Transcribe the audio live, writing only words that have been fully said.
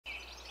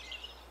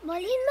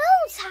Molly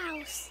Mole's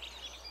house.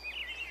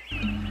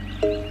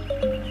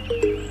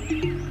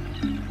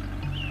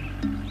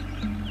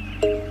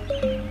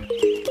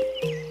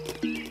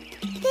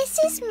 This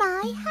is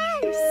my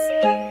house.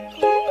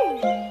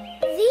 Ooh,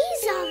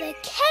 these are the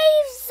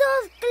caves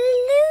of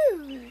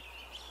glue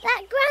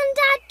that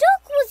Grandad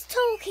Duck was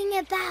talking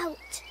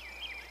about.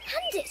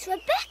 And it's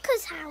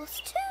Rebecca's house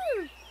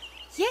too.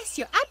 Yes,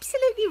 you're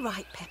absolutely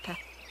right, Peppa.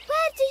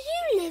 Where do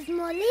you live,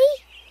 Molly?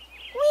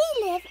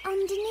 We live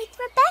underneath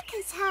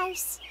Rebecca's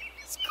house.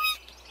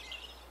 Squeak!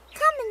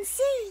 Come and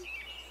see.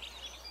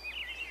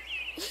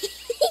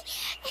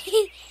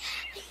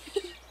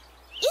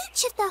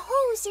 Each of the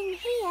holes in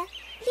here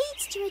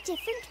leads to a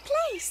different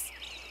place.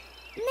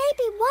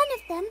 Maybe one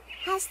of them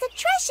has the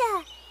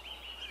treasure.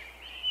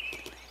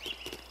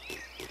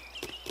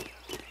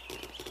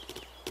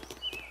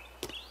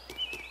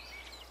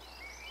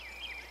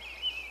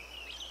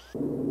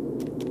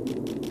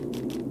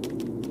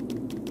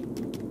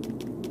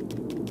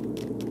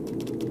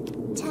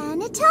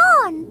 Turn it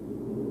on.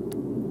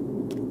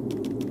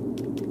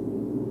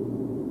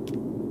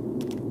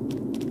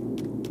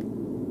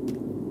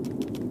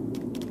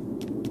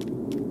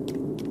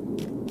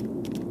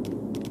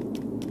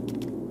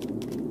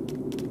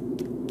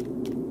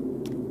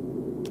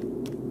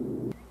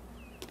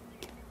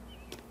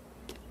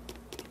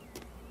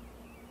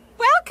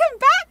 Welcome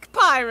back,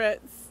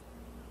 pirates.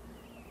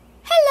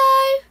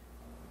 Hello.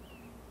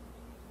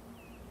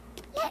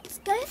 Let's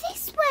go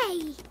this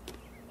way.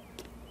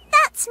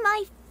 That's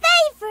my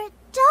favourite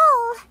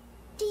doll.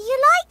 Do you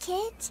like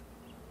it?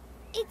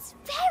 It's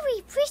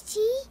very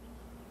pretty.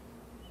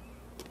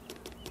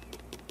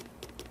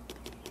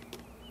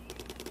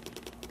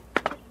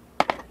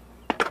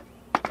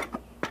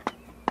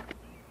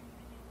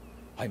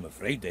 I'm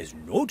afraid there's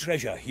no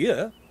treasure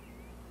here.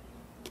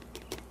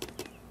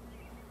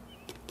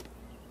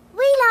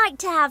 We like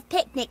to have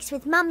picnics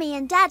with Mummy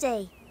and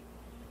Daddy.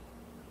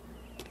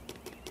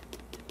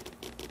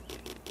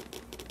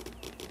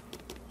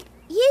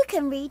 You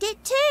can read it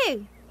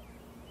too.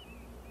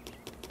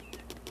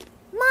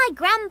 My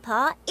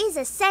grandpa is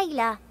a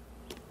sailor.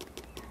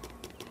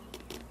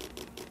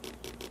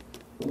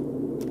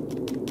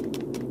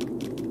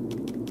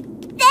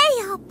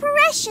 They are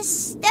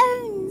precious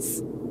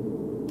stones.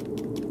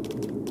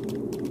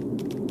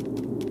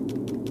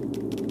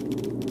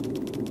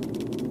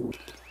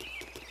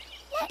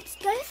 Let's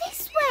go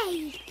this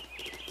way.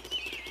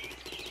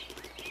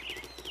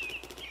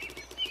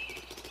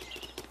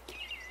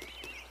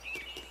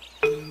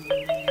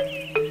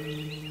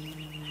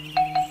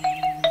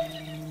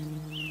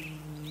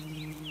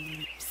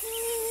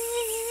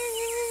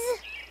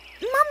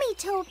 Mummy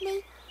told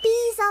me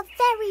bees are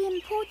very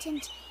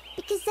important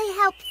because they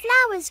help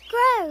flowers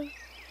grow.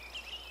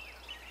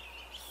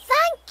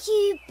 Thank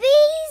you,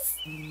 bees!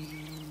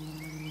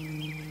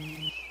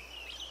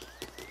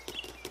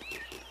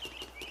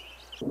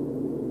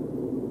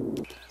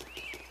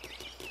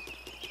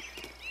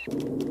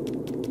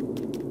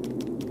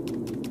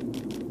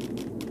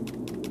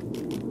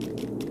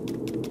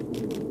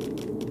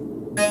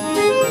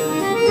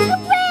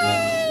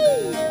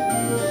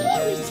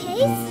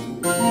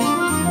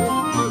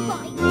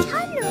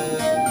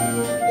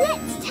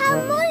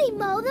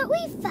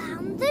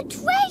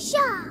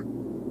 Treasure!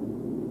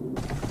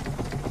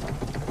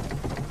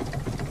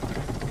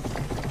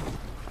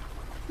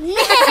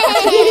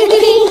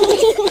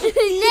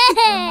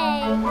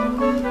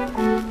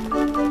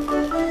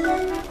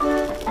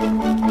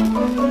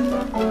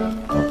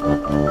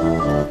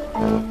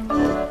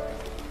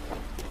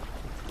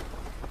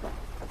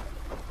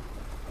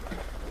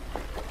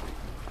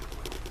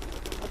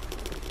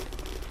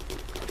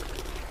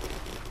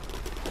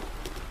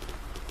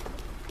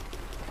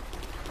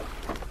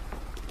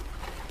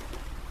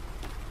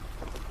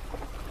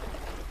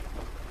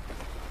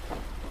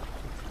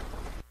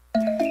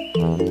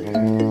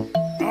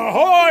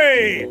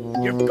 Ahoy!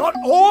 You've got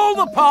all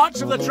the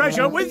parts of the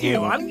treasure with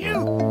you, haven't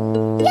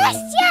you? Yes,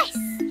 yes!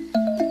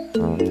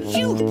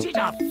 You did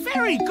a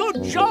very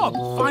good job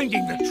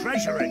finding the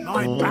treasure in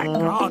my back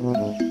garden.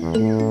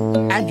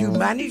 And you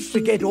managed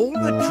to get all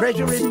the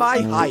treasure in my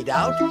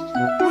hideout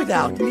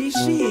without me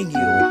seeing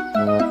you.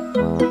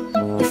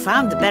 You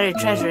found the buried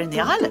treasure in the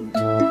island.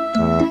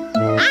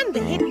 And the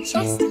hidden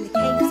chest in the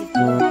caves of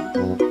glue.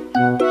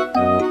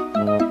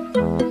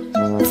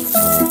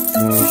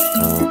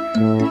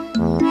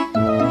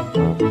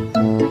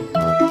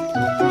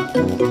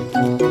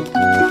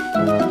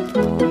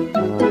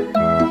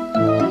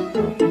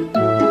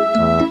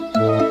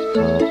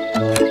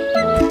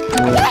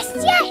 Yes,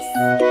 yes!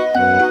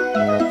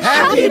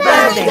 Happy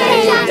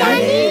birthday,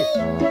 Danny!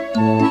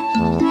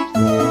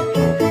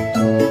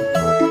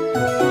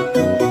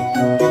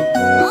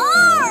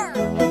 Arr!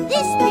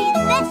 This be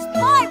the best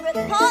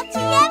pirate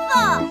party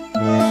ever!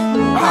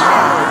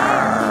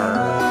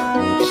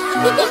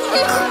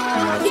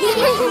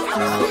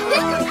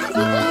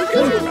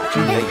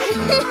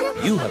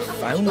 Congratulations! You have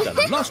found the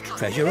lost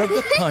treasure of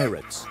the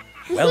pirates.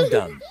 Well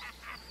done.